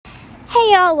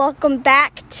Hey y'all, welcome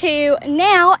back to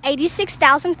now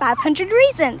 86,500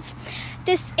 Reasons.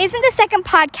 This isn't the second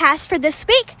podcast for this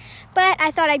week, but I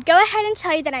thought I'd go ahead and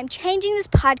tell you that I'm changing this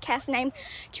podcast name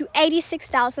to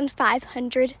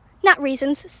 86,500, not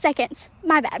reasons, seconds.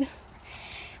 My bad.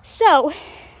 So,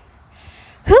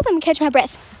 let me catch my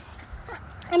breath.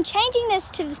 I'm changing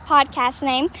this to this podcast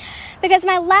name because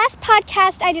my last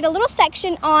podcast I did a little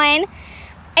section on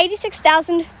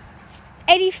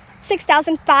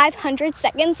 86,500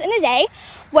 seconds in a day.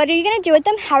 What are you going to do with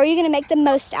them? How are you going to make the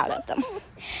most out of them?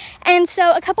 And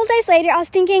so a couple days later, I was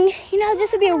thinking,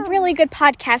 this would be a really good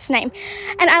podcast name.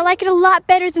 And I like it a lot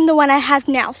better than the one I have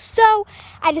now. So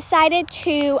I decided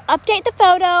to update the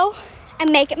photo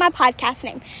and make it my podcast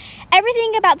name.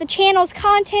 Everything about the channel's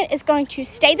content is going to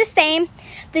stay the same.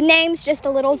 The name's just a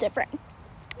little different.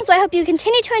 So I hope you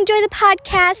continue to enjoy the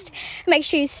podcast. Make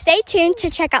sure you stay tuned to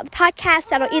check out the podcast.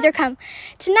 That'll either come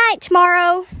tonight,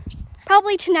 tomorrow,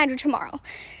 probably tonight or tomorrow.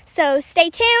 So stay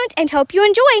tuned and hope you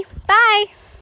enjoy. Bye.